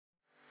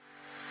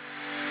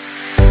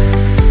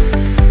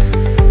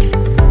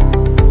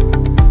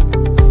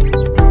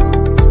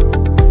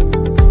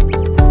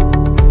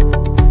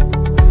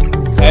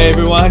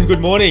good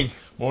morning.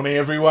 Morning,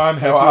 everyone.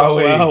 How are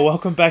we? Well,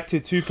 welcome back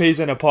to Two Peas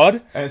and a Pod.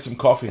 And some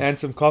coffee. And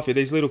some coffee.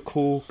 These little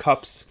cool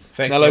cups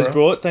Thanks, Nello's Narelle.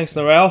 brought. Thanks,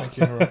 Narelle. Thank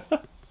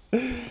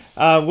you,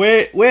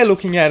 Narelle. We're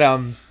looking at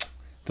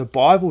the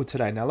Bible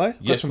today, Nello.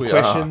 Got Yes, some we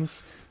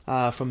questions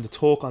from the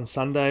talk on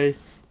Sunday.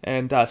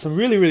 And some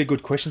really, really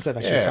good questions have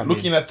actually come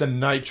looking in. at the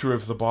nature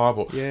of the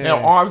Bible. Yeah.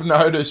 Now, I've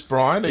noticed,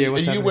 Brian, are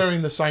what's you happening?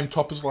 wearing the same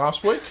top as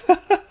last week?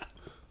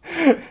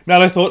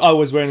 Nello thought I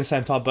was wearing the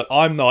same top, but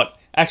I'm not.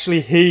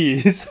 Actually, he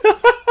is.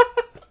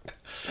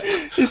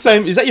 Is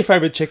that your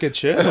favourite checkered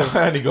shirt?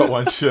 I only got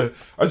one shirt.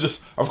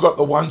 I've got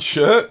the one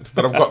shirt,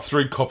 but I've got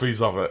 3 copies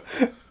of it.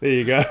 There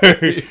you go.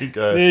 There you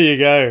go. There you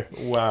go.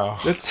 Wow.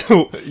 Let's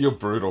You're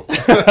brutal.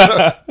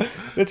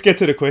 get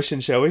to the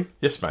question, shall we?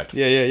 Yes, mate.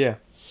 Yeah.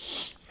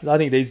 I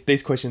think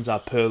these questions are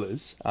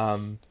pearlers.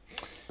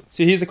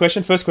 So here's the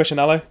question. First question,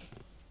 Alo.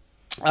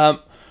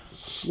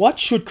 What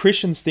should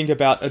Christians think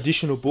about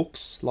additional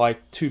books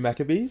like 2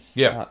 Maccabees?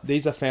 Yeah.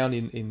 These are found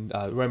in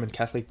Roman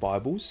Catholic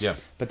Bibles. Yeah.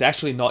 But they're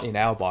actually not in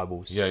our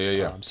Bibles.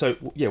 Yeah. So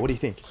what do you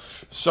think?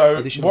 So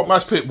Additional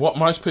what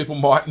most people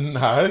mightn't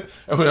know,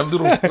 and we have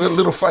a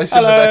little face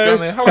in the Hello.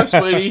 background there. Hello,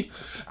 sweetie.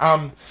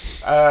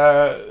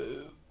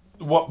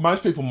 What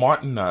most people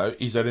mightn't know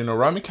is that in a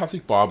Roman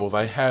Catholic Bible,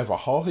 they have a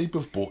whole heap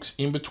of books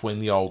in between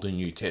the Old and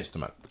New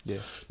Testament. Yeah.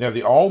 Now,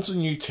 the Old and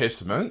New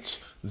Testaments,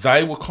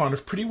 they were kind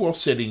of pretty well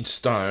set in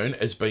stone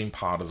as being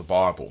part of the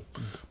Bible.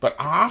 But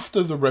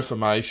after the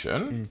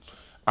Reformation,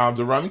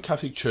 the Roman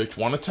Catholic Church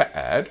wanted to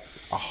add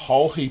a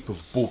whole heap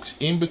of books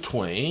in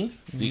between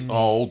the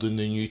Old and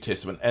the New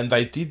Testament. And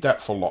they did that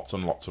for lots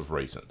and lots of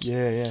reasons.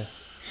 Yeah.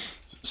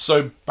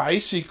 So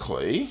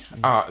basically,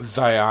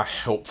 they are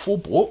helpful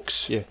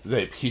books. Yeah.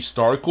 They're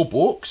historical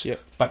books, Yeah.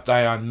 but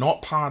they are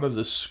not part of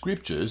the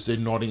scriptures. They're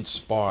not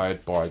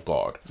inspired by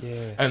God.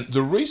 Yeah. And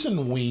the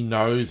reason we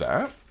know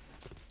that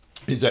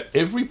is that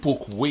every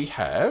book we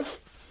have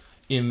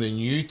in the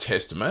New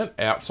Testament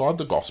outside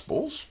the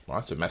Gospels,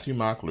 right? So Matthew,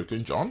 Mark, Luke,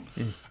 and John.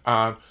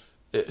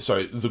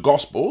 So the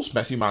Gospels,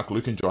 Matthew, Mark,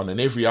 Luke, and John, and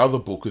every other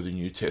book of the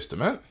New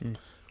Testament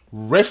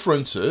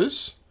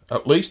references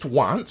at least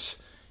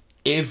once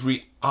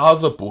every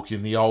other book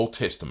in the Old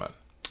Testament,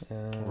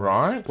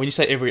 right? When you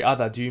say every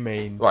other, do you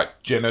mean...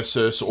 Like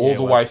Genesis all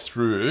the way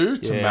through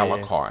to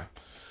Malachi.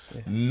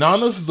 Yeah.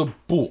 None of the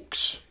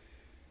books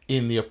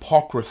in the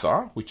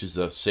Apocrypha, which is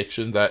a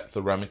section that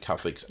the Roman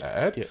Catholics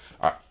add,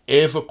 are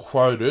ever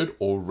quoted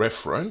or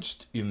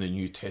referenced in the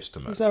New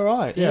Testament. Is that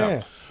right?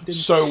 Yeah.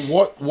 So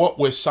what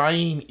we're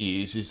saying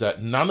is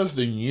that none of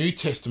the New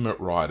Testament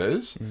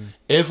writers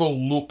ever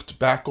looked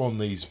back on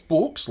these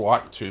books,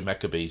 like 2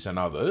 Maccabees and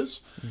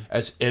others,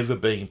 as ever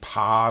being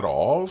part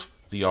of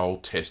the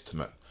Old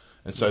Testament.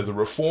 And so the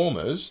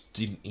Reformers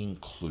didn't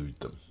include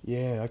them.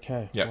 Yeah,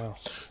 okay. Yeah. Wow.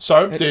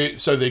 So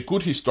they're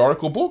good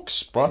historical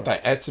books, right? They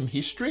add some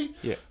history.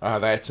 Yeah.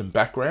 They add some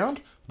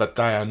background, but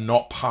they are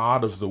not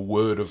part of the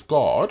Word of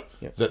God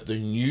Yep. that the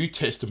New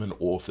Testament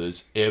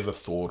authors ever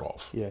thought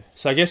of. Yeah.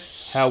 So I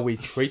guess how we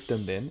treat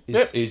them then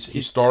is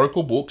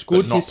Historical books,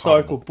 good but not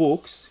historical part of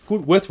books,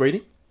 good, worth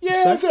reading.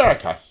 Yeah, So- they're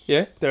okay.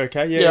 Yeah, they're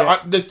okay.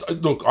 Yeah,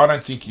 look, I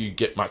don't think you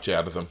get much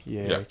out of them.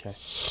 Yeah, okay.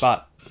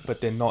 But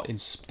they're not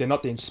they're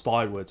not the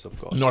inspired words of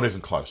God. Not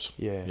even close.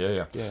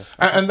 Yeah.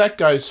 And that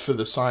goes for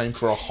the same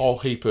for a whole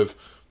heap of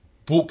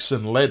books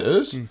and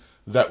letters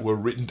that were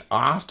written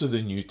after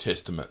the New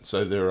Testament.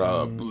 So there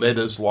are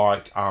letters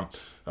like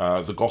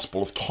the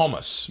Gospel of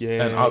Thomas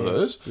and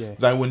others. Yeah.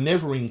 They were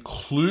never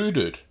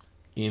included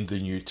in the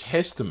New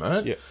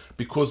Testament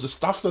because the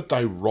stuff that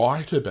they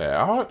write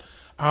about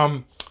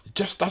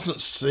just doesn't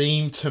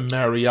seem to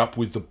marry up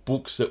with the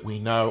books that we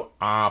know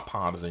are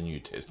part of the New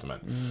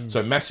Testament.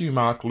 So Matthew,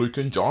 Mark, Luke,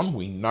 and John,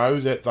 we know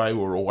that they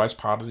were always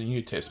part of the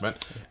New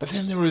Testament, but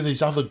then there are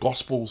these other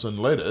Gospels and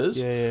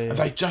letters, and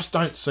they just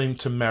don't seem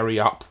to marry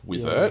up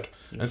with it,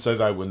 and so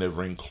they were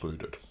never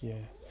included. Yeah.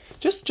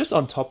 Just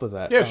on top of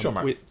that. Yeah, sure,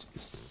 mate. With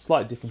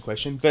slightly different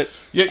question, but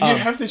Yeah, you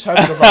have this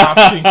habit of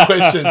asking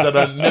questions that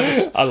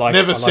are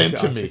never sent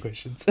to ask me. the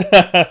questions.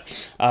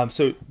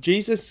 So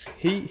Jesus,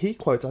 he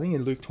quotes, I think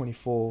in Luke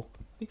 24,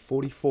 I think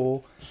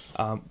 44.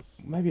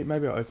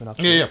 Maybe I'll open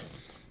up. Yeah.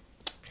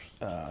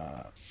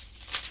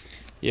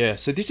 Yeah.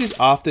 So this is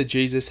after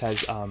Jesus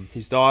has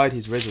he's died,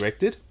 he's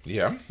resurrected,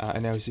 Yeah.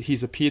 and now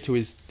he's appeared to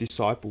his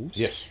disciples.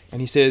 Yes.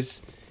 And he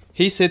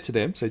said to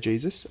them, so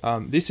Jesus,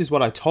 this is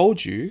what I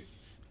told you,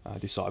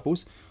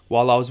 disciples,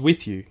 while I was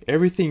with you.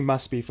 Everything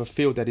must be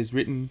fulfilled that is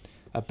written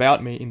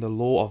about me in the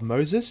law of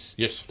Moses,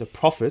 Yes. the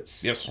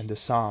prophets, Yes. and the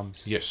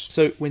Psalms. Yes.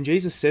 So when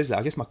Jesus says that,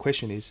 I guess my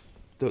question is,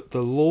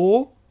 the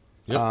law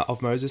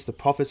of Moses, the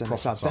prophets, and the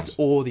Psalms, that's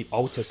all the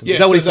Old Testament. Yeah, Is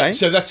that what he's so saying?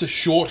 So that's a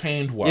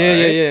shorthand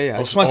way Yeah. I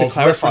of, just wanted to of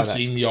clarify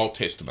referencing the Old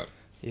Testament.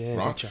 Yeah,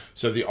 Right? gotcha.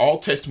 So the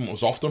Old Testament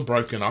was often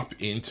broken up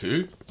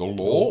into the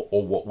law,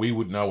 or what we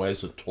would know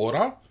as the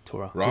Torah.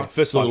 Torah. Right? Yeah,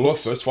 first so 5 the law,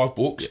 books. first 5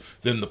 books.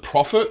 Then the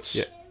prophets.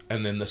 Yeah.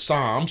 and then the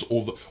Psalms,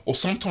 or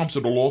sometimes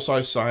it'll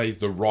also say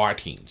the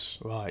writings.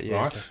 Right. Yeah.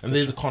 Right, Okay. and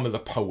they're the kind of the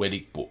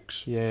poetic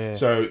books. Yeah.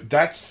 So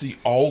that's the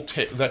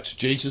that's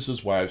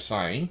Jesus's way of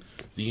saying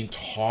the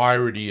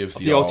entirety of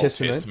the Old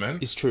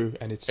Testament is true,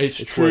 and it's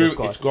true. Word of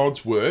God. It's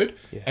God's word,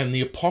 Yeah. and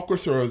the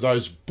Apocrypha are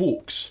those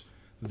books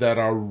that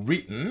are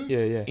written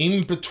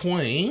in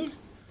between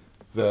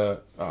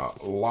the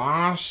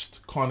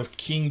last kind of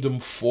kingdom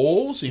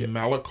falls in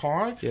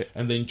Malachi,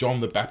 and then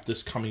John the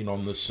Baptist coming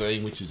on the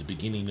scene, which is the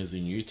beginning of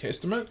the New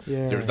Testament.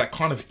 Yeah. There's that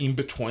kind of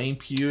in-between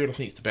period. I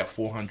think it's about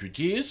 400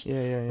 years.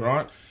 Yeah.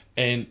 Right?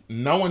 And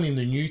no one in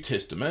the New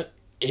Testament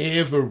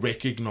ever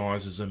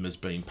recognises them as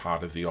being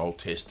part of the Old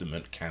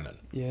Testament canon.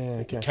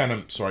 Yeah, okay.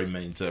 Canon, sorry,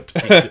 means a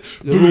particular...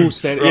 the rule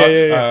standard.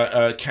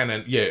 Right?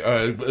 Canon,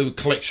 a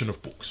collection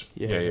of books.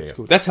 Yeah, that's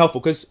cool. That's helpful,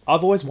 because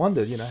I've always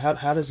wondered,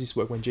 how does this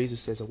work when Jesus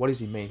says that? What does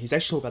he mean? He's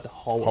actually about the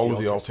whole of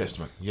the Old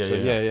Testament.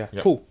 Yeah.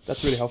 Cool.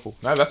 That's really helpful.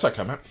 No, that's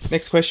okay, mate.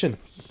 Next question.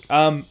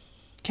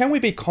 Can we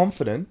be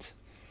confident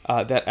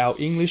that our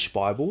English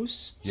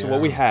Bibles, so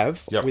what we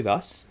have with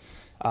us,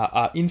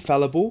 are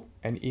infallible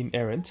and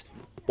inerrant?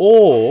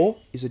 Or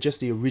is it just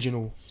the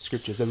original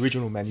scriptures, the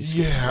original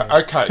manuscripts?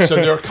 Yeah, okay. So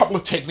there are a couple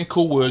of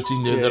technical words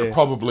in there that are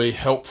probably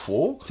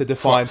helpful to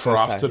define for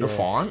us to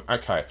define.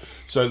 Okay,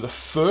 so the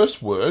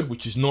first word,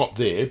 which is not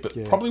there, but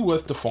probably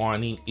worth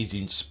defining, is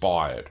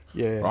inspired.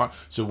 Yeah. Right?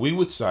 So we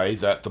would say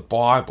that the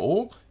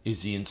Bible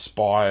is the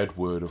inspired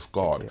word of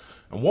God. Yeah.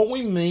 And what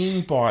we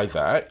mean by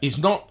that is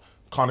not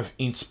kind of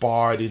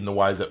inspired in the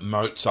way that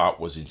Mozart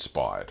was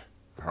inspired.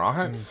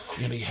 Right?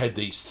 And he had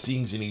these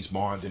things in his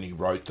mind and he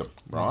wrote them,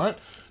 right?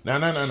 No.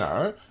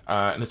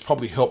 And it's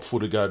probably helpful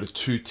to go to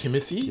 2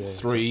 Timothy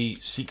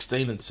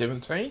 3:16 and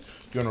 17.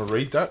 Do you want to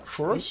read that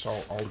for us?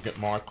 I'll get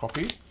my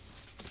copy.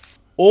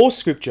 All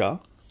scripture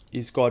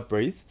is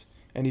God-breathed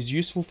and is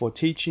useful for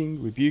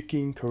teaching,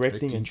 rebuking,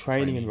 correcting, and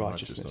training in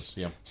righteousness,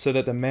 so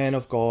that the man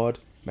of God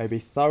may be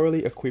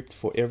thoroughly equipped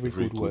for every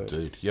good word.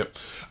 Deed. Yep.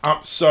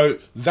 So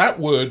that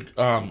word,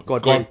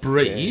 God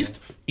breathed,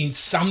 in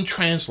some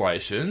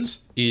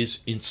translations is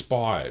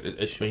inspired.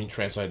 It's been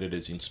translated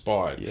as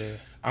inspired.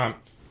 Yeah.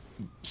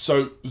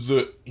 So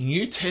the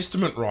New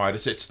Testament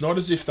writers, it's not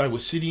as if they were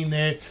sitting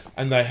there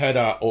and they had,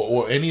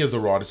 or any of the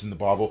writers in the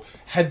Bible,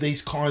 had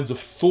these kinds of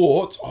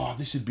thoughts,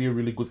 this would be a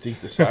really good thing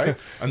to say,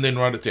 and then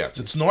wrote it down.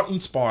 So it's not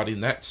inspired in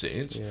that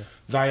sense. Yeah.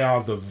 They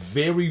are the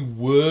very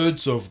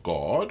words of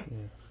God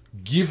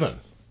given,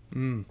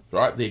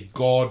 right? They're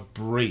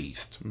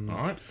God-breathed,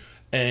 right?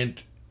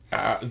 And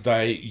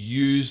they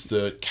use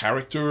the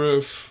character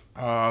of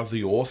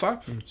the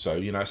author.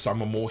 So,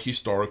 some are more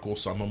historical,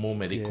 some are more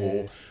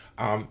medical.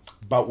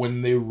 But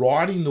when they're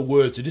writing the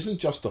words, it isn't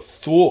just a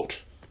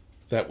thought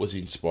that was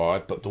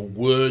inspired, but the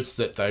words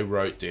that they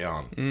wrote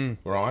down,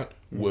 right,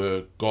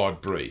 were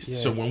God-breathed. Yeah.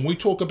 So when we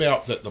talk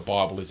about that the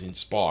Bible is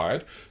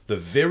inspired, the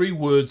very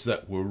words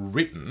that were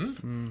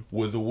written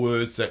were the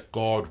words that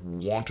God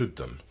wanted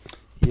them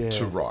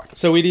to write.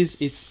 So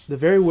it's the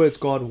very words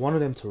God wanted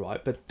them to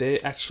write, but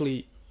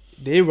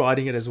they're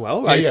writing it as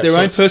well, right? It's their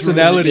own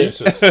personality.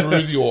 So it's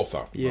through the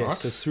author. Right?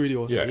 So it's through the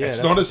author. Yeah,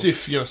 it's not as if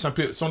some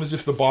people. It's not as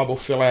if the Bible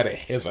fell out of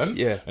heaven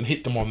and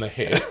hit them on the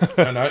head.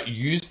 It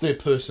used their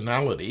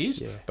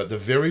personalities, but the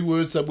very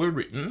words that were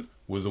written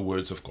were the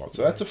words of God.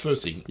 So that's the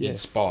first thing,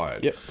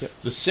 inspired. Yep.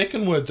 The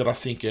second word that I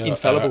think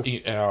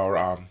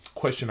our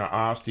questioner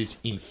asked is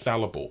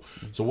infallible.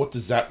 So what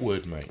does that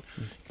word mean?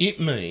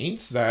 It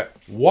means that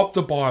what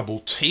the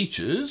Bible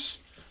teaches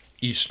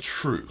is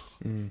true.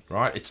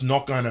 Right? It's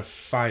not going to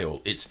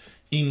fail. It's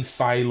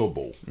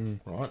infallible.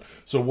 Right?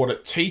 So what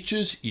it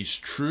teaches is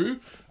true.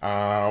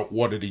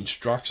 What it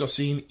instructs us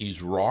in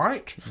is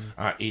right.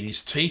 It is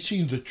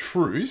teaching the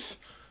truth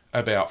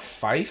about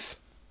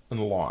faith and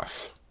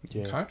life.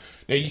 Okay?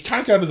 Now, you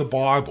can't go to the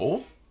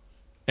Bible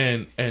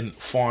and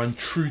find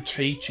true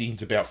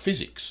teachings about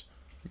physics.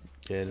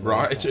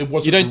 Right? It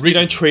wasn't you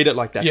don't treat it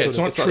like that. Yeah, it's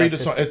not treated.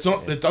 It's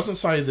not. It doesn't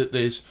say that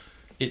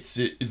it's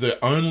the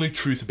only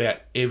truth about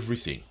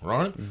everything,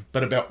 right?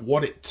 But about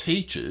what it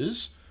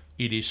teaches,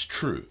 it is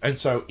true. And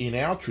so in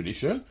our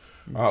tradition,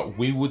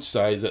 we would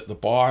say that the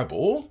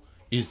Bible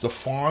is the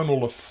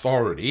final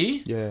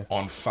authority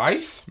on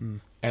faith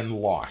and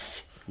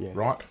life,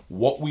 right?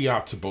 What we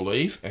are to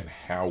believe and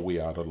how we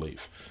are to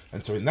live.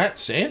 And so in that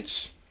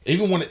sense,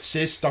 even when it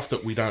says stuff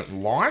that we don't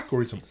like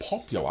or isn't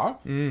popular,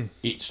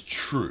 it's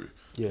true.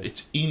 Yeah.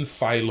 It's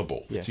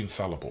infallible. Yeah. It's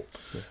infallible.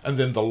 Yeah. And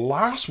then the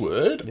last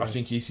word, I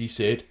think, is he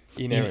said,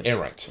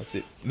 inerrant. That's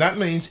it. That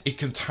means it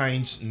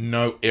contains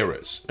no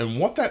errors. And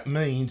what that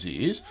means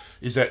is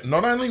that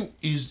not only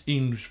is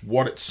in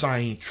what it's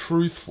saying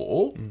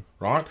truthful,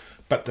 right,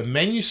 but the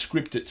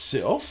manuscript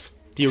itself...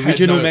 The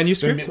original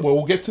manuscript?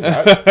 We'll get to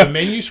that. The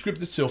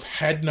manuscript itself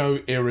had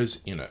no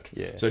errors in it.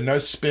 Yeah. So no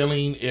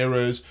spelling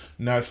errors,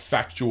 no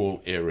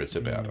factual errors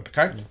about it,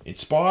 okay?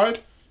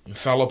 Inspired,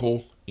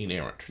 infallible,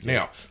 inerrant.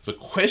 Now, the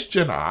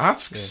question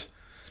asks...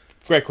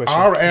 Great question.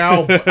 Are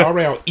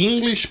our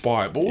English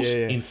Bibles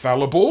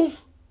infallible,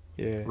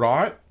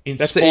 right,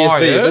 That's the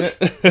ESV, isn't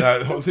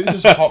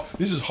it?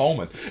 This is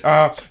Holman.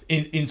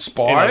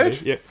 Inspired,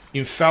 NIV,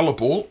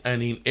 infallible,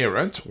 and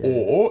inerrant,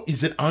 or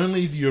is it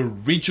only the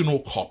original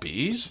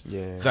copies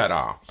that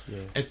are? Yeah.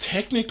 And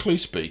technically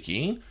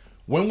speaking,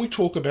 when we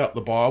talk about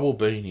the Bible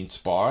being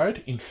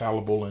inspired,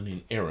 infallible,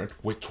 and inerrant,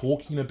 we're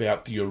talking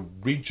about the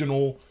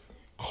original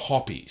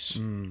copies,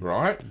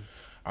 right?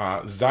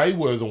 They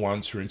were the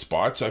ones who were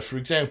inspired. So, for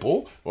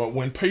example,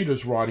 when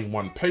Peter's writing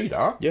 1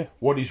 Peter,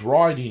 what he's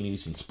writing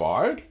is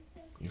inspired,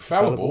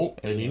 infallible,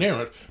 and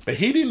inerrant. But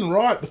he didn't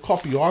write the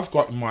copy I've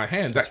got in my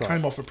hand. That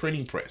came off a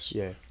printing press,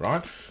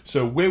 right?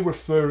 So we're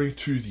referring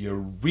to the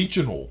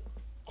original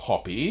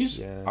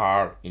copies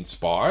are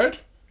inspired,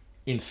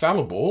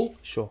 infallible,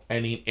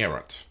 and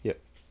inerrant. Yep.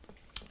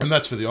 And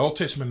that's for the Old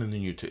Testament and the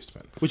New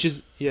Testament. Which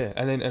is,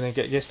 and then I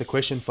guess the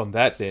question from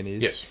that then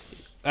is...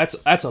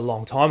 That's a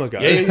long time ago.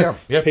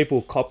 Yeah.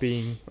 People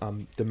copying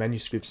the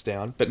manuscripts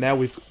down, but now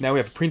we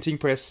have a printing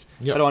press.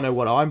 How do I know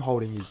what I'm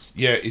holding is?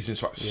 Is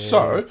inspired. Yeah.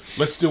 So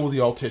let's deal with the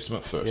Old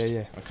Testament first.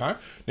 Okay.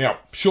 Now,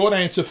 short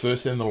answer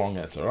first, then the long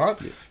answer. Right.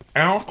 Yeah.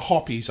 Our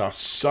copies are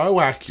so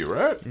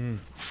accurate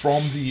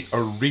from the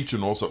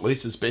originals, at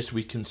least as best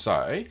we can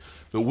say,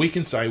 that we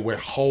can say we're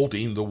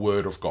holding the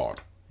Word of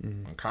God.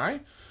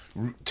 Okay.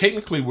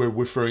 Technically, we're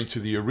referring to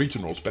the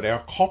originals, but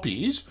our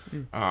copies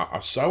are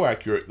so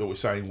accurate that we're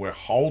saying we're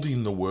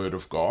holding the Word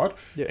of God,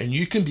 and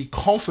you can be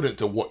confident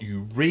that what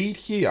you read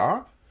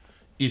here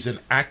is an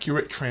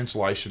accurate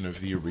translation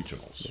of the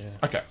originals.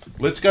 Okay,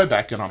 let's go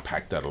back and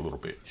unpack that a little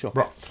bit. Sure.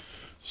 Right.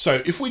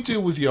 So if we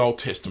deal with the Old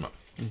Testament,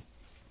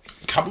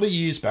 a couple of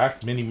years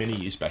back, many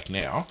years back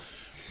now,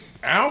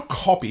 our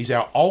copies,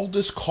 our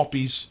oldest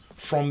copies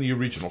from the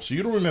original. So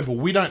you don't remember,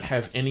 we don't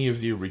have any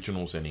of the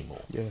originals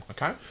anymore.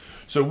 Okay.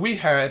 So we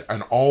had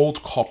an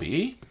old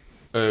copy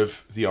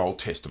of the Old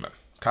Testament,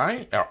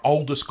 okay? Our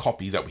oldest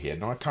copy that we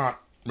had. Now, I can't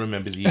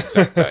remember the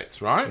exact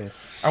dates, right?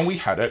 And we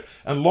had it.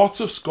 And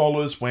lots of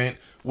scholars went,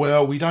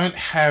 well, we don't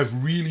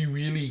have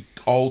really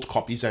old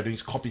copies. That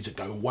is copies that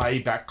go way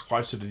back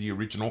closer to the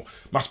original.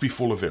 Must be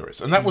full of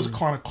errors. And that was a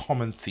kind of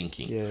common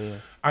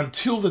thinking.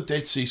 Until the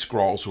Dead Sea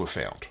Scrolls were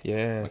found.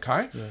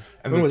 Okay?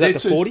 And when was that,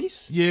 the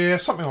 40s? Yeah,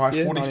 something like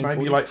 40s,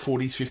 maybe late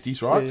 40s,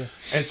 50s, right?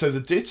 And so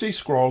the Dead Sea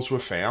Scrolls were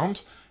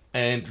found,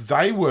 and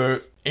they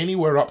were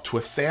anywhere up to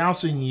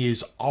 1,000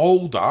 years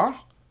older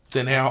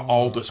than our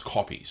oldest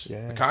copies.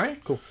 Okay?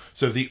 Cool.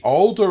 So the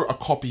older a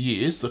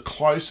copy is, the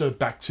closer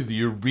back to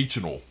the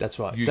original. That's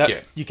right. You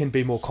get. You can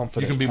be more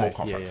confident. You can be more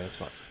confident. Yeah,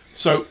 that's right.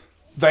 So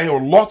there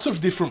are lots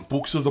of different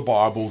books of the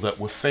Bible that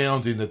were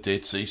found in the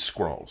Dead Sea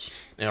Scrolls.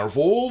 Now, of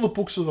all the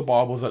books of the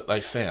Bible that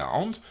they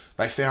found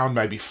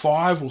maybe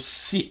 5 or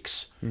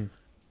 6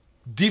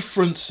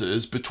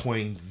 differences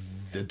between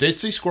the Dead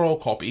Sea Scroll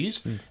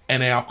copies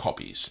and our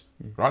copies,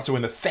 right? So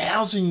in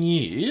 1,000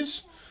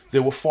 years,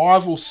 there were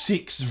 5 or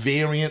 6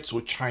 variants or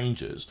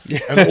changes,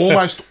 and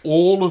almost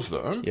all of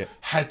them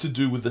had to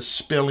do with the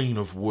spelling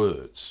of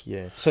words.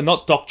 So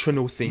not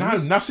doctrinal things. No,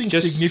 nothing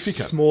just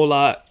significant.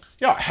 Smaller.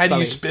 How do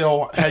you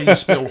spell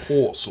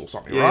horse or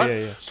something,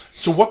 right?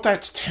 So what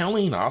that's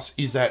telling us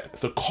is that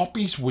the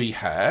copies we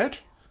had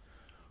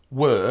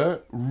were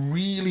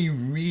really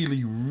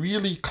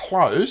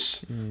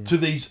close to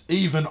these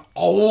even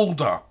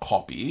older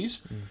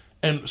copies.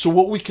 And so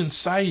what we can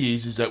say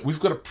is that we've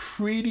got a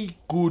pretty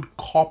good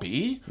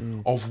copy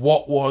of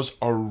what was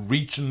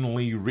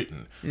originally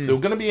written. If there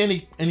were going to be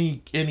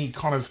any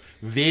kind of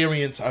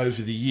variance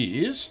over the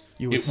years,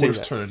 it would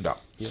have turned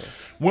up.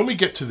 When we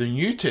get to the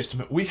New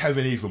Testament, we have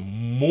an even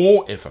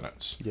more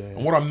evidence.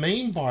 And what I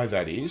mean by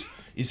that is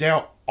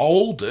our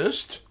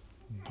oldest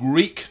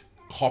Greek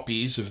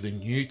copies of the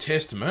New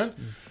Testament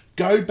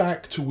go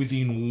back to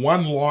within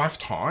one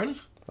lifetime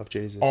of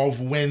Jesus,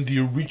 of when the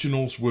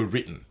originals were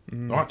written,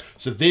 right?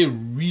 So they're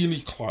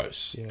really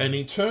close. And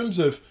in terms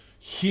of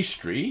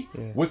history,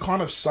 we're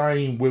kind of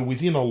saying we're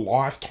within a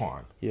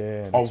lifetime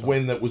of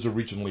when that was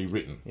originally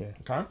written.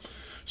 Okay,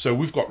 so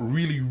we've got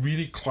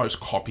really close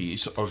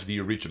copies of the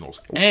originals,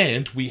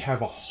 and we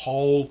have a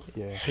whole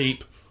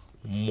heap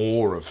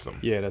more of them.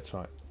 That's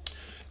right.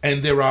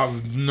 And there are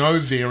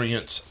no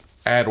variants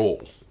at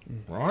all,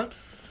 right?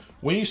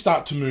 When you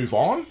start to move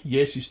on,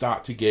 yes, you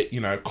start to get,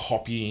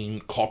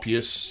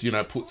 copyists,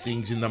 put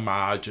things in the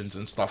margins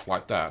and stuff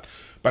like that.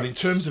 But in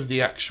terms of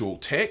the actual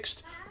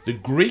text, the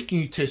Greek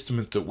New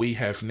Testament that we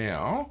have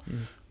now,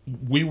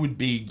 we would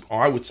be,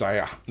 I would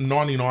say,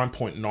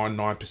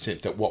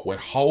 99.99% that what we're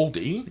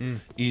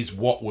holding is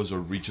what was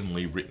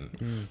originally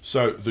written.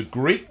 So the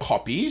Greek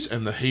copies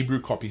and the Hebrew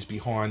copies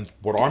behind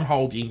what I'm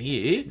holding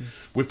here,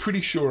 we're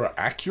pretty sure are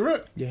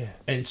accurate.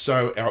 And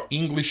so our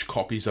English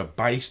copies are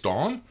based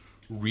on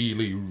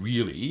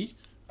really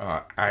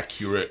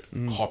accurate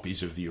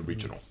copies of the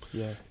original.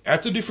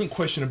 That's a different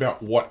question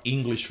about what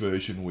English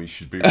version we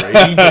should be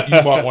reading, but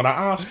you might want to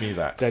ask me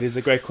that. That is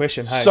a great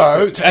question. Hey,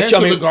 so to answer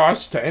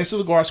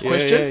the guy's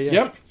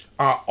question,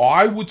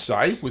 I would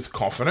say with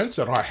confidence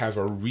that I have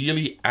a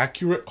really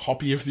accurate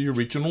copy of the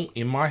original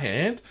in my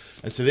hand,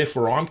 and so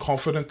therefore I'm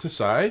confident to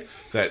say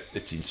that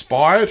it's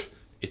inspired,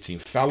 it's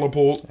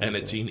infallible, and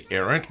it's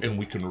inerrant, and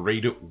we can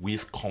read it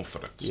with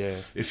confidence.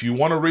 Yeah. If you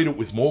want to read it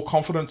with more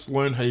confidence,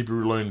 learn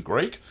Hebrew, learn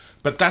Greek.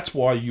 But that's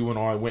why you and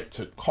I went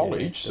to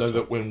college, so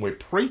that when we're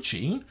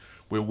preaching,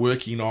 we're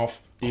working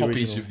off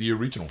copies of the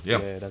original.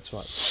 Yeah, that's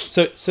right.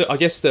 So I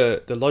guess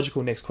the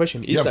logical next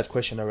question is that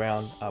question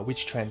around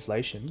which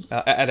translation.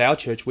 At our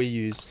church, we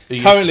use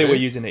ESV. Currently we're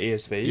using the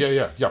ESV.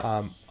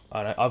 Yeah.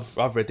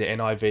 I've read the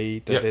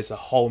NIV. There's a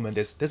Holman.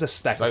 There's a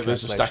stack of translations.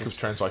 There's a stack of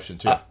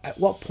translations. Yeah. At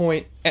what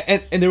point?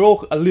 And they're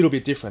all a little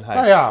bit different. Hey,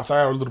 they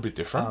are a little bit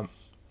different.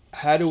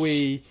 How do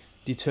we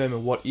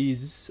determine what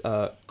is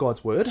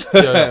God's word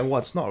and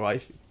what's not?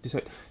 Right,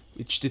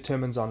 which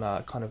determines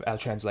on kind of our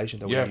translation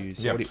that we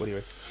use. What do you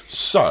reckon?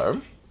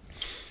 So,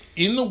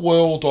 in the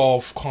world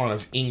of kind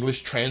of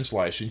English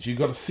translations, you've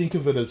got to think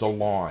of it as a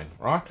line,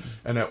 right?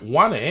 And at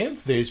one end,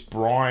 there's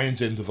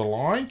Brian's end of the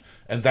line,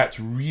 and that's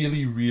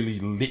really, really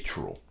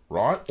literal,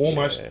 right?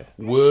 Almost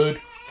word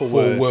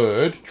for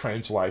word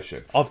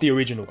translation of the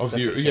original.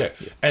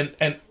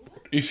 And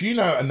if you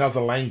know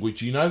another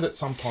language, you know that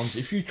sometimes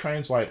if you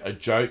translate a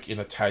joke in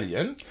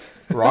Italian,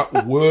 right,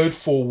 word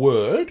for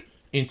word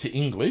into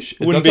English,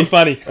 it wouldn't be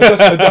funny.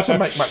 it doesn't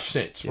make much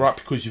sense, right?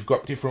 Because you've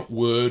got different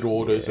word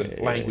orders and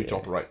language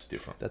operates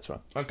different. That's right.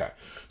 Okay.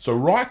 So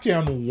right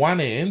down one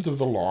end of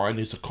the line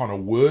is a kind of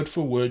word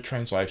for word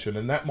translation,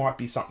 and that might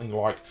be something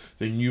like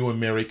the New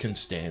American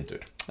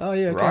Standard. Oh,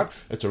 yeah. Right? Okay.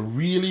 It's a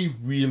really,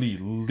 really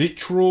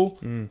literal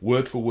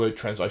word for word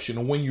translation.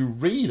 And when you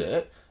read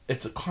it,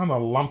 it's a kind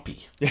of lumpy,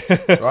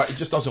 right? It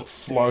just doesn't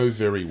flow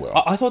very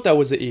well. I thought that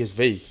was the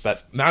ESV,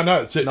 but no.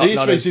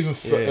 ESV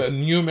is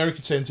even New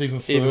American Standard's even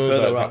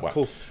further that way.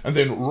 Cool. And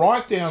then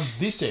right down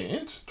this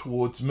end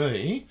towards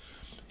me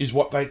is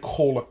what they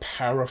call a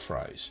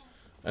paraphrase.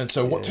 And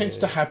so what tends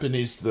to happen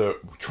is the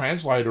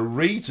translator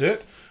reads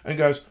it and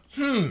goes,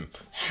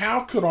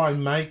 how could I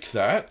make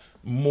that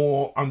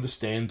more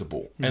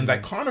understandable? And they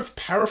kind of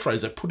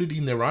paraphrase it, put it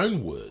in their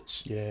own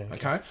words.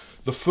 Okay.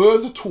 The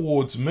further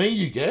towards me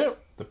you get,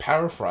 the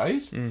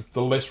paraphrase,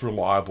 the less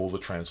reliable the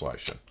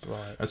translation.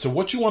 Right. And so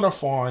what you want to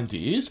find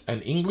is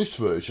an English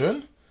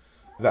version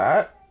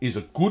that is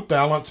a good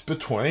balance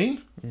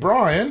between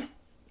Brian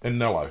and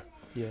Nello.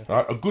 Yeah.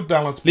 Right? A good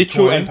balance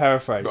literal between and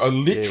paraphrase. A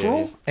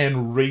literal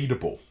and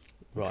readable.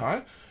 Right.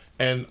 Okay?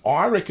 And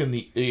I reckon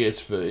the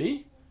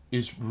ESV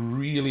is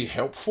really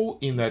helpful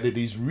in that it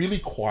is really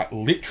quite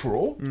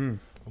literal,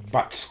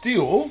 but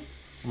still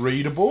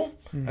readable.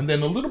 And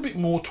then a little bit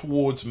more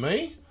towards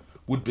me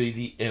would be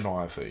the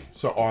NIV.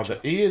 So either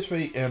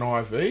ESV,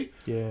 NIV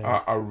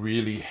are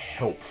really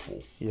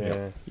helpful.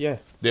 Yeah.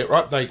 They're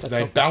right.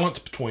 They balance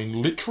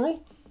between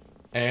literal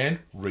and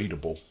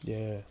readable.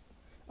 Yeah.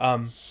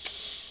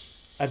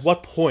 At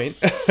what point?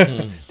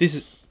 This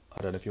is.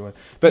 I don't know if you want,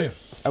 but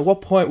at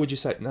what point would you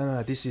say,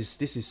 no, this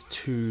is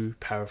too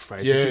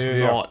paraphrased. This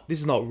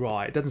is not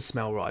right. It doesn't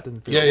smell right. It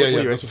doesn't feel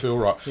right. It doesn't feel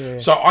right. Yeah.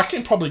 So I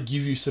can probably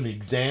give you some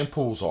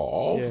examples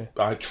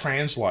of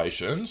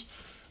translations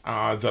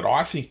that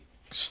I think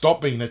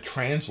stop being a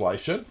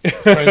translation,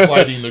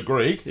 translating the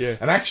Greek,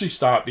 and actually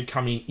start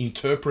becoming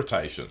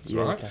interpretations,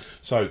 right? Okay.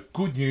 So,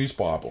 Good News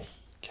Bible.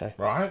 Okay.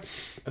 Right?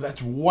 And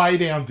that's way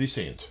down this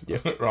end.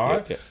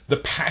 Right? The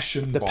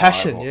Passion Bible.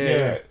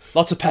 Passion,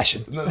 lots of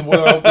passion.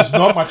 Well, there's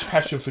not much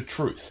passion for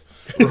truth,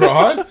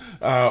 right?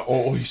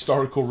 Or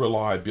historical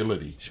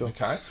reliability. Sure.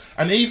 Okay?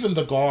 And even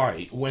the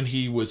guy, when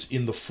he was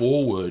in the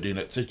foreword in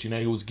it, said,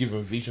 he was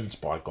given visions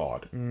by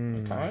God.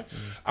 Okay?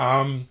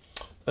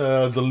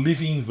 The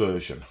Living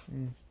Version.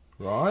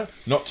 Right?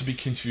 Not to be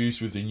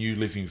confused with the New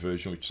Living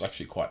Version, which is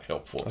actually quite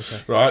helpful.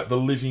 Okay. Right? The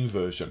Living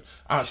Version.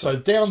 So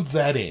down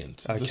that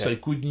end, let's say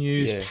Good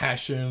News,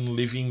 Passion,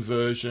 Living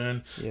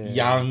Version,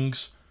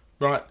 Young's,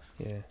 right?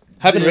 Yeah.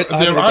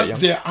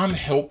 They're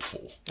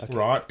unhelpful,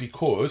 right?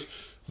 Because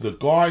the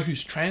guy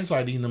who's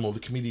translating them or the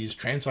committee is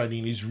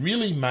translating is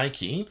really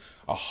making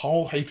a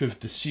whole heap of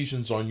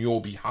decisions on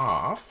your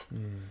behalf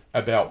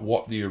about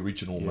what the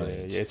original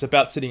means. Yeah, it's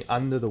about sitting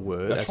under the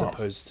word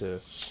opposed to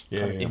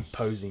kind of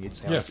imposing it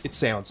sounds. It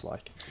sounds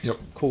like. Yep.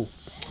 Cool.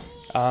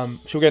 Shall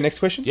we go next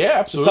question? Yeah,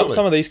 absolutely. So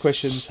some of these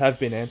questions have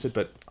been answered,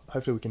 but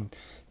hopefully we can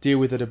deal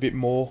with it a bit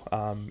more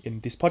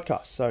in this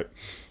podcast. So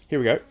here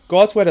we go.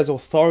 God's word has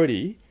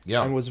authority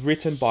and was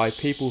written by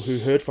people who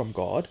heard from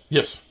God.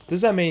 Yes.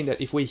 Does that mean that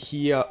if we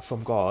hear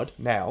from God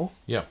now,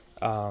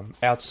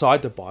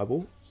 outside the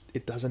Bible,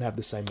 it doesn't have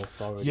the same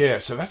authority? Yeah,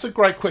 so that's a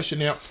great question.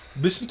 Now,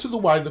 listen to the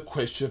way the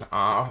questioner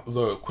asks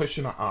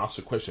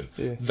the question.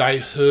 Yeah. They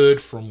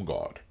heard from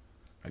God.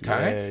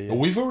 Okay? Yeah.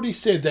 We've already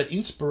said that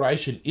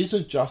inspiration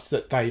isn't just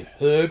that they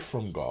heard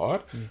from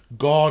God.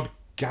 God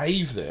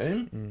gave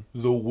them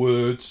the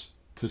words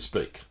to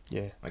speak.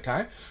 Yeah.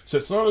 Okay? So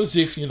it's not as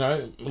if,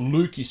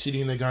 Luke is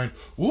sitting there going,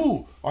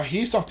 ooh, I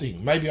hear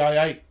something. Maybe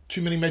I ate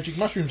too many magic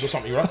mushrooms or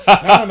something, right?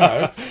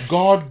 No.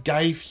 God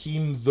gave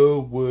him the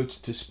words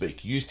to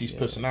speak. Used his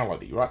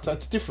personality, right? So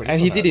it's different.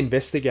 And he did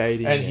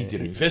investigating. And he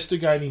did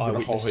investigating, did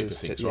a whole heap of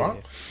things,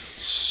 right?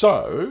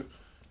 So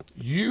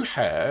you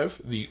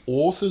have the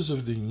authors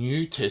of the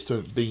New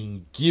Testament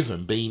being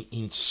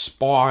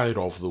inspired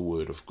of the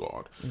Word of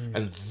God.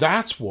 And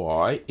that's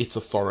why it's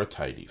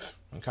authoritative.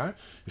 Okay?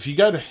 If you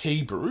go to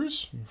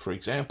Hebrews, for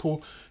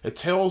example, it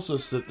tells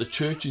us that the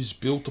church is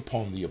built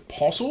upon the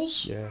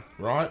apostles,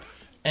 right,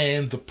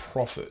 and the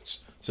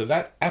prophets. So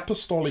that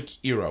apostolic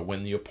era,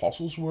 when the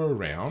apostles were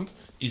around,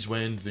 is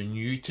when the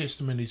New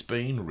Testament is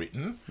being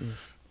written.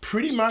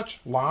 Pretty much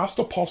last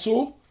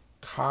apostle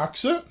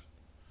carks it.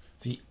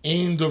 The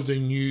end of the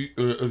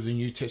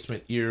New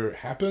Testament era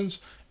happens,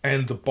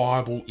 and the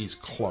Bible is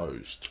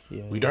closed.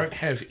 We don't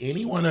have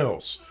anyone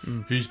else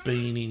who's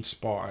been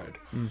inspired.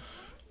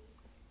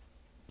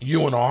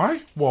 You and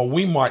I, while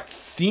we might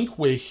think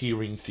we're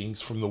hearing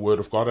things from the Word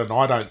of God, and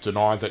I don't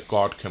deny that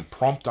God can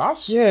prompt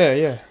us,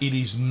 it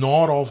is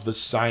not of the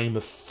same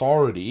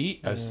authority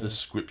as the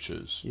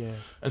Scriptures.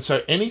 And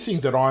so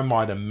anything that I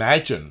might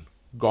imagine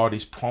God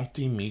is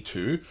prompting me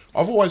to,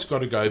 I've always got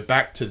to go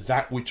back to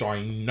that which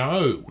I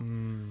know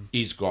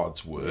is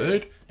God's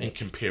Word and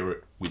compare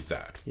it with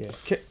that.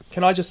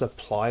 Can I just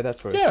apply that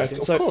for a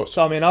second? Of course.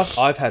 So, I mean,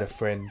 I've had a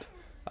friend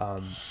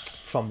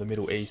from the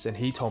Middle East, and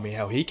he told me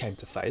how he came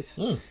to faith.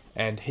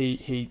 And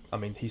he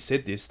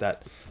said this,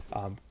 that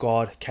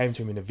God came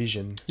to him in a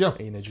vision,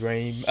 in a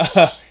dream,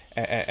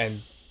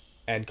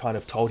 and kind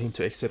of told him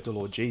to accept the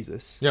Lord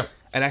Jesus.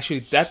 And actually,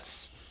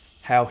 that's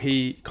how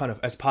he kind of,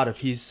 as part of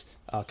his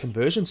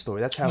conversion story,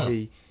 that's how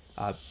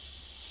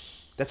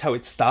that's how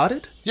it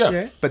started.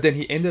 But then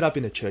he ended up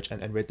in a church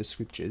and read the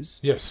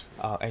Scriptures.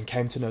 And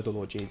came to know the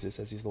Lord Jesus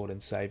as his Lord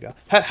and Savior.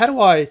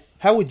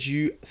 How would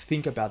you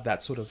think about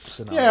that sort of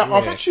scenario?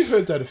 I've actually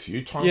heard that a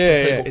few times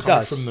from people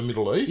coming from the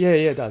Middle East.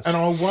 It does. And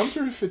I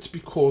wonder if it's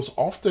because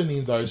often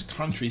in those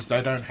countries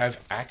they don't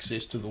have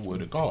access to the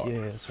Word of God.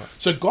 That's right.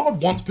 So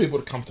God wants people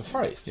to come to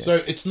faith. So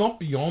it's not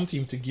beyond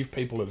him to give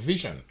people a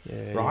vision,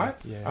 right?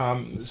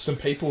 Some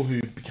people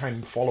who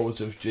became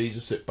followers of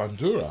Jesus at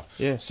Bandura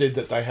said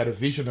that they had a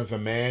vision of a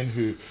man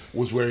who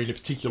was wearing a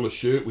particular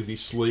shirt with his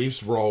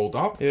sleeves rolled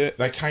up.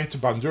 They came to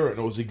Bandura and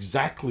it was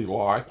exactly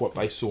like what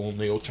they saw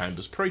Neil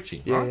Chambers preaching.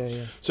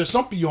 So it's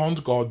not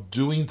beyond God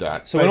doing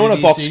that. So we don't want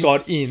to box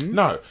God in.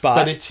 No,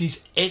 but it's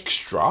his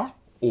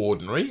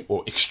extraordinary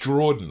or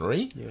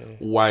extraordinary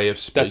way of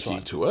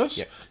speaking to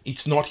us.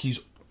 It's not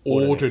his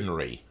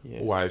ordinary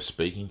way of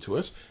speaking to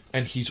us.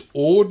 And his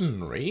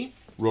ordinary,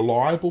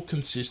 reliable,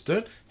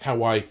 consistent,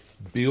 how I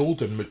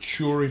build and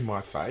mature in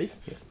my faith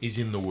is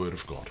in the Word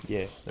of God.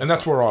 And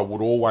that's where I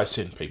would always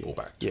send people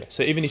back to.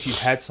 So even if you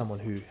had someone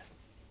who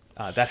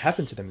that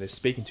happened to them, they're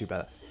speaking to you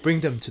about it,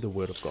 bring them to the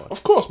Word of God.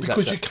 Of course,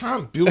 because you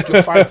can't build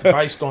your faith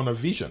based on a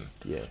vision.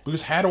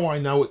 Because how do I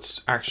know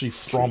it's actually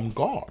from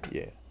God?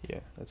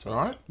 That's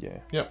right.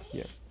 Right?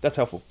 That's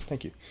helpful.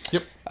 Thank you.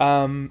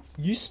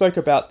 You spoke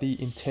about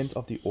the intent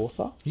of the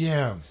author.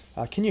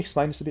 Can you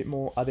explain this a bit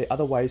more? Are there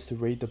other ways to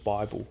read the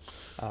Bible?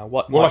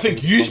 I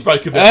think you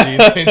spoke about the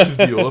intent of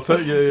the author.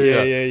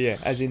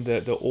 As in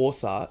the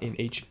author in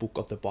each book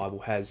of the Bible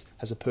has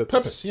a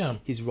purpose.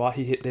 He's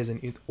right. There's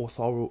an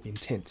authorial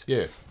intent.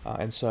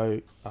 And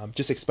so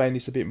just explain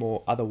this a bit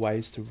more. Other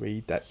ways to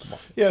read that.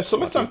 So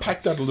let's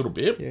unpack that a little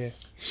bit.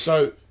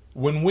 So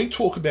when we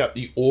talk about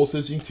the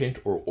author's intent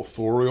or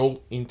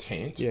authorial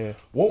intent,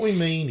 what we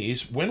mean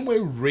is when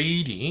we're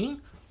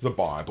reading the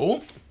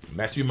Bible,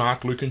 Matthew,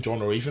 Mark, Luke, and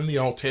John, or even the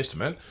Old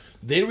Testament,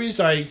 there is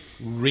a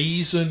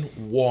reason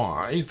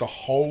why the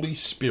Holy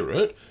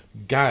Spirit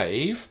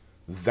gave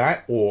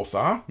that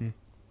author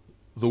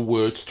the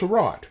words to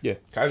write.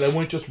 Okay, they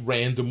weren't just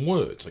random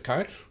words.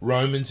 Okay,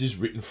 Romans is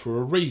written for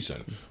a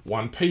reason.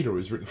 1 Peter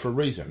is written for a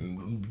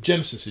reason.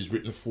 Genesis is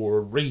written for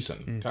a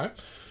reason. Okay,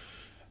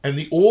 and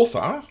the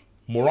author,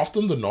 more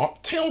often than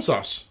not, tells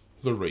us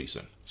the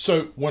reason.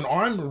 So when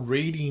I'm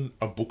reading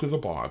a book of the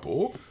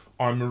Bible,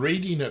 I'm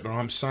reading it and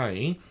I'm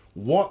saying,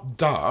 what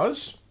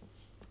does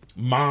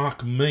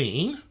Mark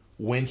mean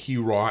when he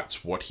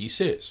writes what he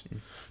says?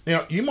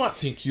 Now, you might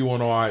think you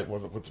and I,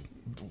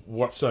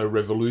 what's so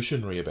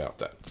revolutionary about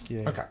that?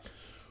 Okay.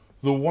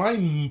 The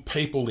way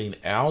people in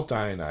our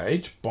day and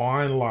age,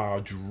 by and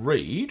large,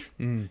 read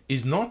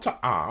is not to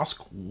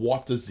ask,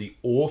 what does the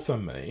author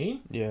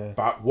mean?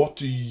 But what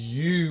do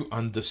you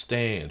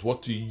understand?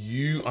 What do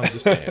you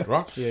understand,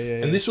 right?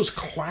 And this was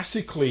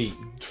classically,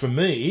 for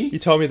me, you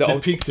told me that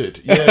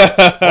depicted.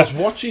 I was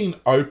watching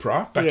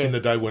Oprah back in the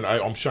day when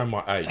I'm showing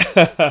my age.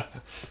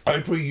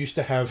 Oprah used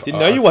to have... Didn't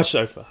know you watched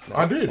Oprah. No.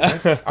 I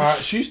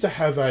did. She used to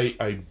have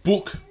a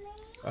book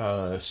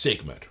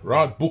segment,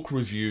 right? Book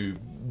review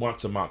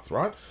once a month,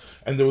 right?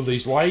 And there were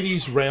these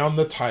ladies round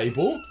the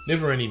table,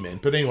 never any men,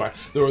 but anyway,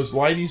 there was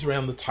ladies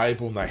around the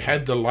table and they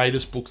had the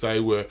latest book they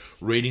were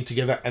reading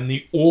together and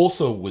the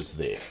author was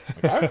there,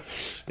 okay?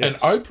 And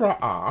Oprah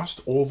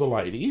asked all the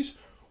ladies,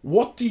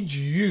 what did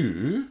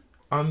you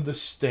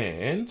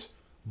understand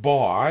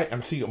by,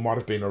 and I think it might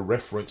have been a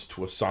reference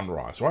to a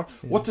sunrise, right?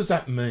 What does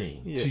that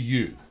mean to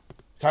you?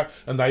 Okay,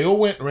 and they all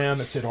went around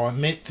and said, "Oh, it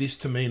meant this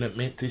to me, and it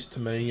meant this to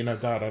me," you know,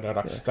 da da da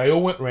da. Yeah. They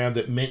all went around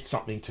that meant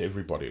something to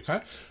everybody.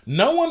 Okay,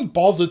 no one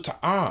bothered to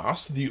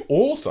ask the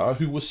author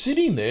who was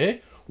sitting there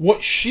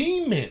what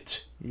she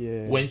meant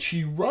when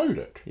she wrote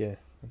it. Yeah,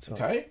 that's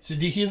right. Okay, so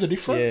do you hear the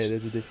difference? Yeah,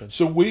 there's a difference.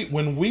 So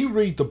when we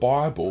read the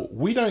Bible,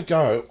 we don't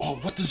go, "Oh,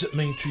 what does it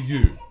mean to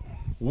you?"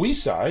 We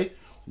say,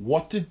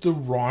 "What did the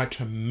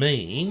writer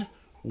mean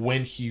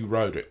when he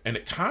wrote it?" And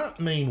it can't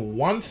mean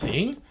one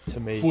thing to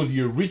me for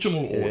the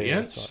original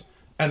audience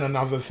and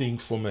another thing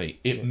for me.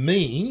 It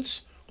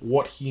means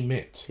what he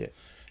meant. Yeah.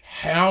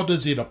 How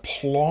does it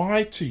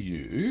apply to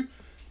you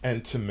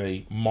and to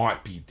me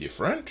might be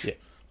different. Yeah.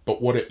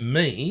 But what it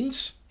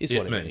means is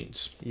what it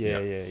means. Yeah.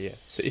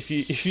 So if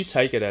you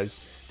take it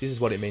as this is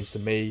what it means to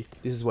me,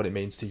 this is what it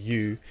means to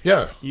you.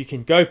 Yeah. You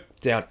can go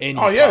down any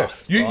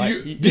path.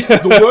 Right?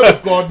 The word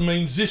of God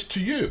means this to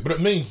you, but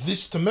it means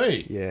this to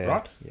me. Yeah.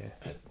 Right?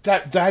 Yeah.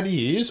 That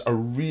is a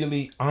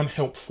really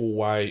unhelpful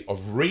way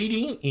of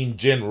reading in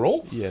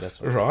general. Yeah, that's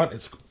right. Right?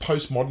 It's a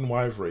postmodern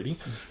way of reading.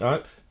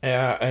 Right?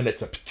 And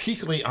it's a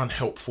particularly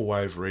unhelpful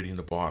way of reading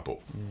the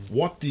Bible.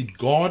 What did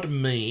God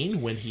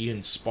mean when he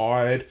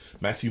inspired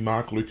Matthew,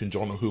 Mark, Luke, and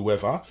John, or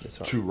whoever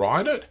to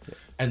write it? Yeah.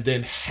 And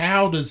then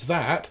how does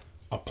that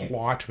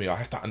apply to me? I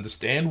have to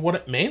understand what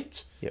it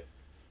meant. Yep.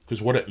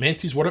 Because what it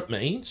meant is what it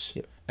means.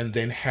 Yep. And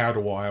then how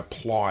do I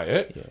apply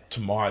it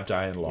to my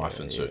day and life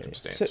and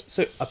circumstance?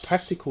 So a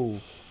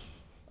practical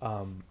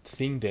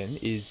thing then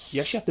is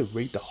you actually have to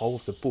read the whole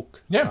of the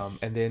book. Yeah.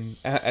 And then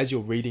as you're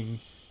reading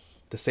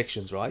the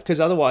sections, right? Because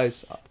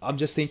otherwise, I'm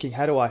just thinking,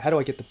 how do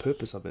I get the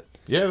purpose of it?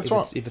 Yeah, that's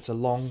right. If it's a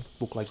long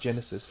book like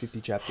Genesis,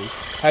 50 chapters,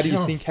 how do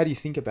you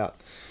think about?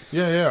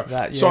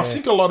 That? So I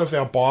think a lot of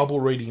our Bible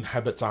reading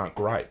habits aren't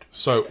great.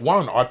 So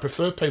one, I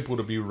prefer people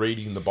to be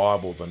reading the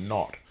Bible than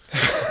not.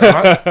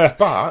 Right?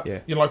 But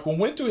like when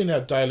we're doing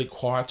our daily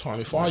quiet time,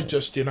 if I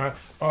just I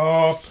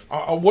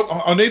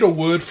need a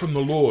word from the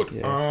Lord.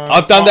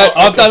 I've done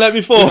that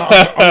before.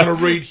 I'm going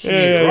to read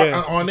here.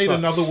 Right? I need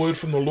another word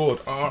from the Lord.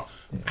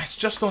 That's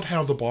just not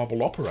how the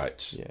Bible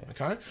operates.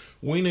 Okay,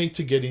 we need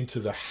to get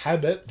into the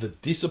habit, the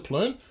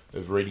discipline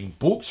of reading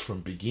books from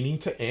beginning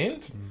to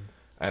end,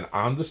 and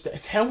understand.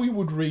 It's how we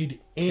would read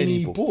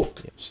any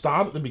book.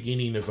 Start at the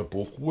beginning of a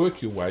book,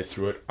 work your way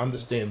through it,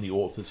 understand the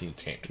author's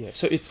intent. Yeah,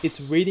 so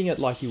it's reading it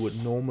like you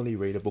would normally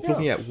read a book,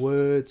 looking at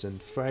words and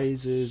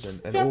phrases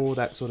and all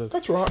that sort of.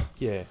 That's right.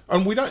 Yeah,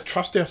 and we don't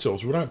trust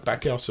ourselves. We don't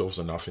back ourselves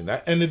enough in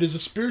that, and it is a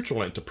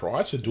spiritual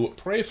enterprise, so do it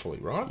prayerfully,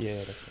 right?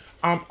 Yeah, that's right.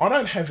 I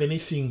don't have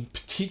anything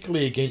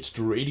particularly against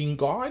reading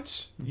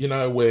guides,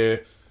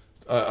 where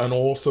an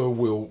author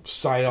will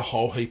say a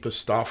whole heap of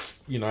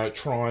stuff,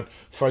 try and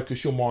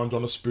focus your mind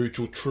on a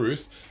spiritual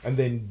truth and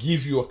then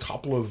give you a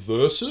couple of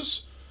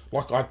verses.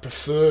 Like, I'd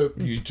prefer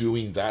you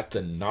doing that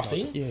than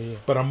nothing. Yeah.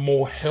 But a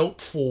more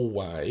helpful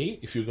way,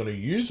 if you're going to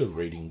use a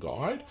reading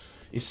guide,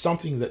 is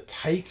something that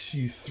takes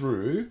you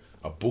through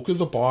a book of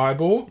the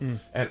Bible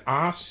and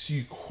asks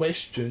you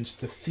questions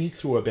to think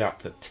through about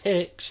the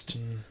text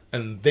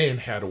and then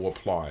how to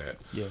apply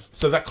it. Yeah.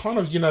 So that kind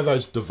of,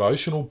 those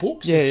devotional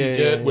books that you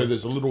get where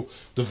there's a little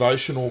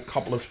devotional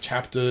couple of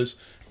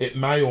chapters, it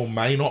may or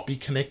may not be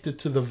connected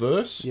to the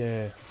verse.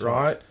 Yeah.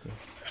 Right? Yeah.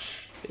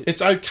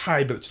 It's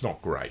okay, but it's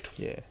not great.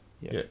 Yeah.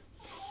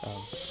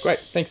 Great.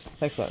 Thanks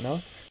for that,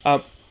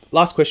 Noah.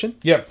 Last question.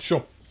 Yeah,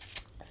 sure.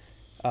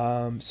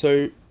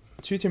 So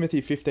 2 Timothy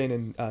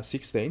 15 and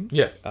 16.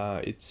 Yeah.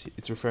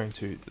 It's referring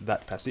to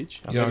that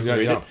passage.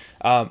 Yeah.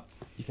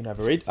 You can have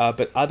a read.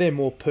 But are there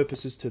more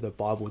purposes to the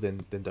Bible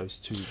than those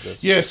two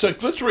verses? Yeah. So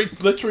let's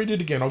read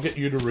it again. I'll get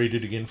you to read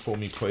it again for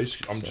me,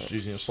 please. I'm just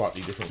using a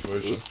slightly different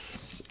version.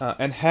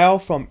 And how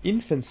from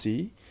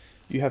infancy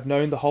you have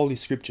known the Holy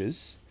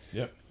Scriptures,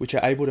 which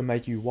are able to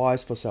make you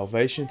wise for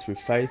salvation through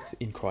faith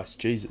in Christ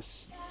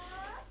Jesus.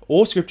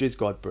 All Scripture is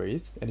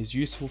God-breathed and is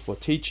useful for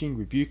teaching,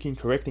 rebuking,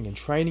 correcting, and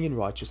training in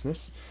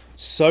righteousness,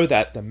 so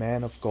that the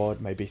man of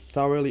God may be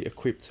thoroughly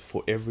equipped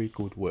for every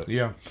good work.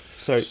 Yeah.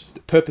 So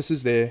the purpose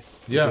is there.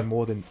 Is there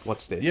more than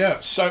what's there? Yeah.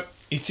 So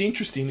it's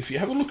interesting. If you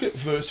have a look at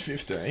verse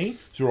 15,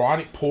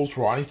 Paul's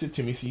writing to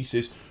Timothy. He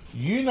says,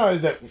 you know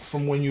that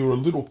from when you were a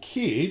little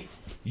kid,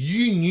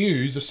 you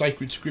knew the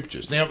sacred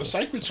scriptures. Now, the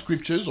sacred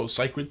scriptures or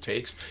sacred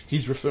text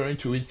he's referring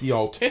to is the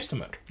Old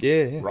Testament.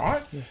 Yeah.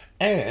 Right? Yeah.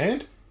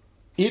 And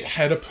it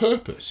had a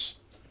purpose,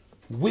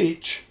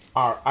 which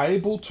are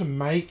able to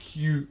make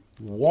you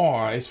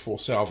wise for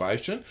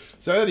salvation.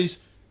 So that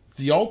is,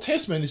 the Old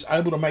Testament is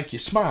able to make you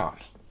smart,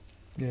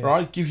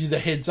 right? Give you the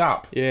heads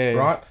up,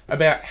 right?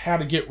 About how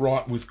to get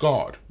right with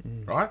God,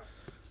 right?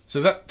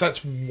 So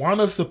that's one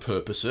of the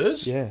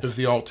purposes of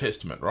the Old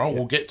Testament, right?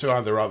 We'll get to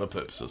other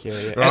purposes.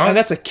 Right? And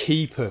that's a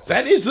key purpose.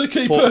 That is the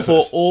key purpose.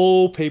 For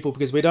all people,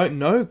 because we don't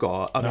know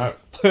God.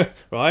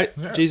 Right?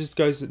 Yeah. Jesus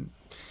goes and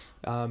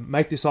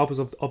make disciples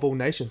of all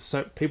nations.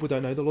 So people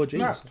don't know the Lord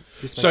Jesus.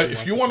 No. So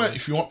if you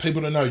want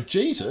people to know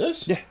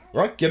Jesus,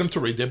 right, get them to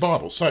read their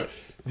Bible. So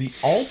the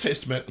Old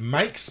Testament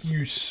makes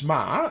you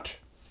smart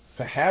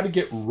for how to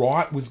get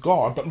right with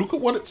God. But look at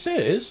what it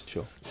says.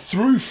 Sure.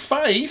 Through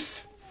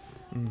faith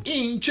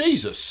in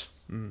Jesus.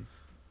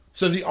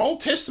 So the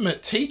Old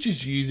Testament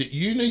teaches you that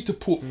you need to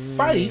put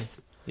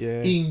faith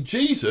in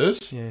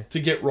Jesus to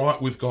get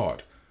right with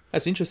God.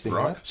 That's interesting,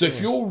 right? So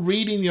if you're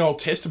reading the Old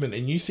Testament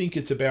and you think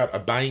it's about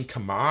obeying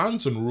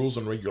commands and rules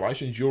and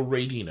regulations, you're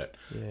reading it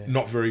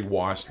not very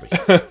wisely,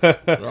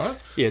 right?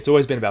 Yeah, it's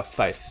always been about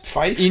faith.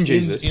 Faith in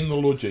Jesus. In the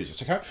Lord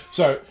Jesus, okay?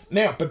 So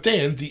now, but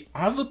then the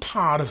other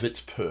part of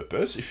its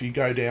purpose, if you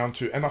go down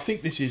to, and I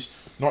think this is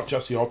not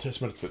just the Old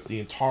Testament, but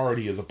the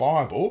entirety of the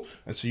Bible,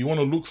 and so you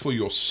want to look for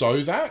your so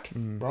that,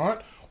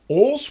 right?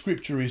 All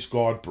Scripture is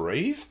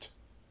God-breathed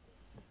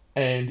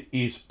and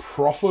is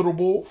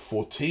profitable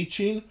for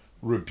teaching,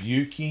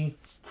 rebuking,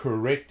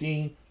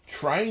 correcting,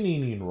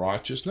 training in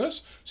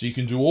righteousness. So you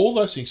can do all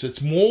those things.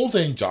 It's more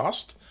than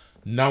just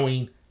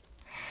knowing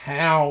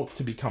how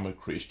to become a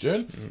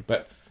Christian,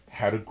 but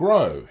how to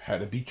grow, how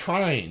to be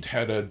trained,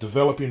 how to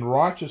develop in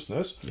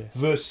righteousness.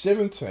 Verse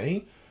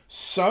 17,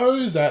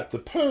 so that the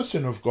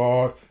person of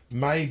God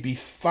may be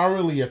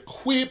thoroughly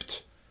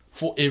equipped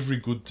for every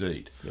good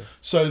deed.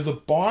 So the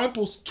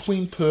Bible's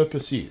twin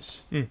purpose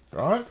is,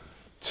 right?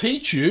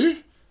 Teach you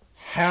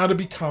how to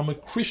become a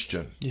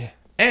Christian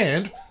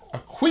and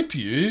equip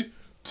you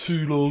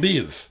to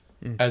live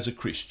as a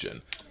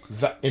Christian.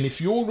 And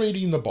if you're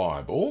reading the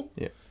Bible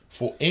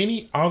for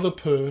any other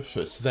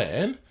purpose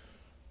than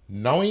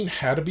knowing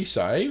how to be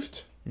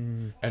saved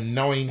and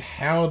knowing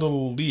how to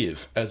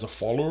live as a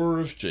follower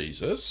of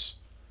Jesus,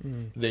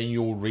 then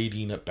you're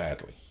reading it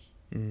badly.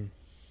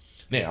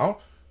 Now,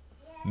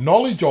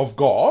 knowledge of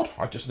God,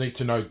 I just need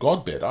to know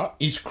God better,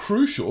 is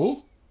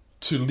crucial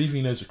to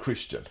living as a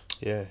Christian.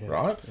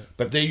 Right?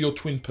 But they're your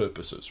twin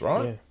purposes,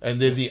 right? And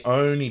they're the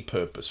only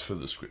purpose for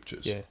the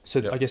Scriptures.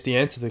 So I guess the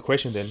answer to the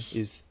question then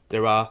is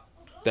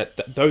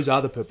those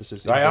are the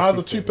purposes. They are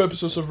the two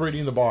purposes of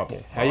reading the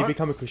Bible. How you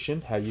become a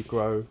Christian, how you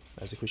grow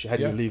as a Christian, how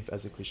do you live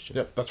as a Christian.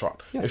 Yep, that's right.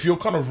 If you're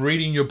kind of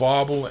reading your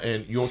Bible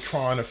and you're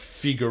trying to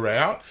figure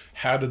out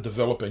how to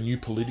develop a new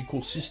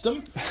political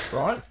system,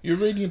 right? You're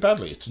reading it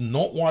badly. It's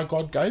not why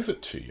God gave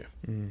it to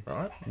you,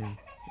 right?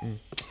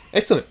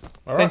 Excellent.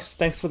 All right.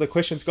 Thanks for the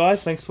questions,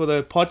 guys. Thanks for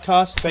the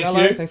podcast. Thank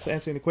you. Thanks for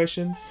answering the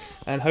questions,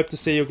 and hope to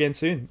see you again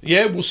soon.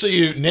 Yeah, we'll see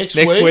you next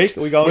week.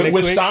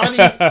 We're starting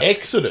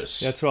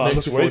Exodus. That's right.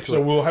 Next week,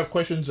 so we'll have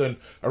questions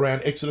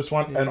around Exodus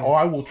 1, and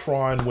I will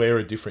try and wear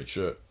a different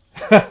shirt.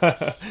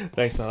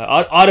 Thanks,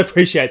 Nala. I'd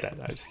appreciate that.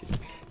 No, just kidding.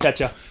 Catch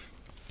ya.